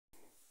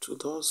To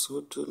those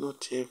who do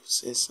not have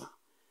sensor,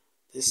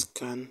 this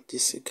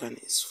DC gun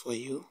is for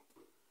you.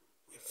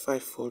 A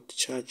 5-volt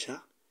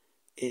charger,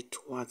 8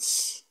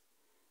 watts.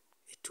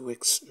 It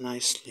works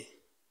nicely.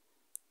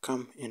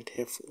 Come and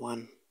have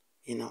one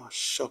in our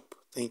shop.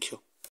 Thank you.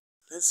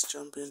 Let's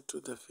jump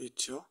into the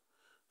video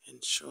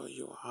and show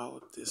you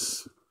how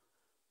this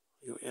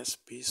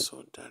USB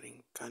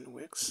soldering gun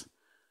works.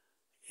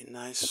 A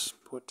nice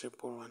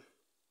portable one.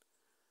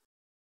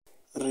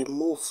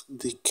 Remove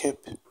the cap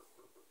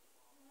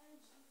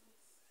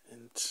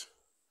and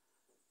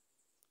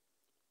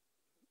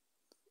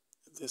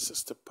this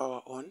is the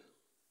power on.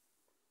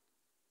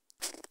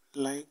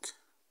 Like,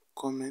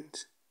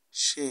 comment,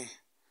 share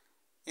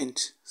and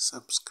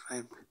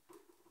subscribe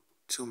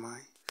to my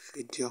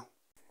video.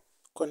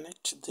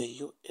 Connect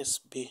the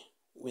USB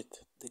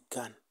with the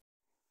gun.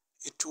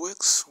 It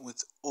works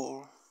with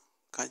all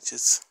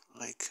gadgets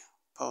like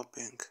power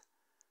bank,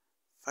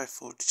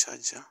 5-volt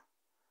charger,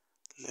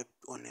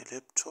 on a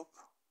laptop,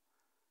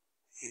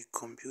 a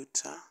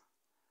computer,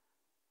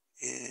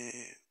 a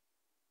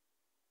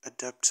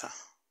adapter.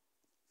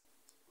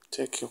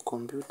 Take your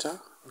computer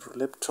or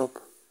laptop.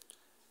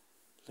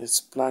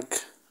 Let's plug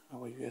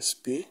our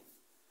USB.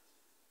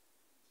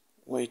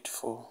 Wait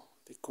for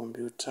the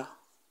computer.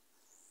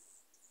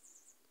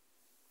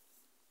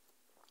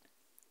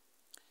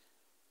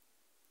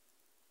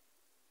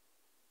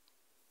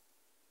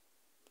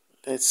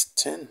 Let's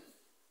turn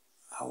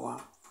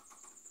our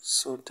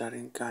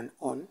soldering gun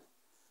on.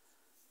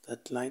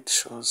 That light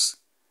shows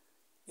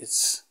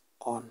it's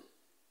on.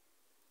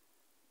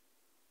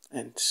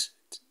 And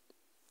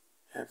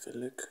have a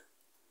look.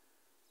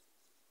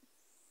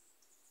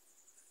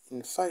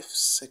 In 5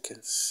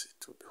 seconds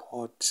it will be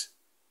hot.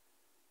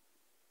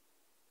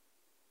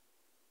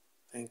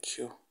 Thank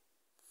you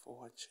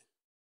for watching.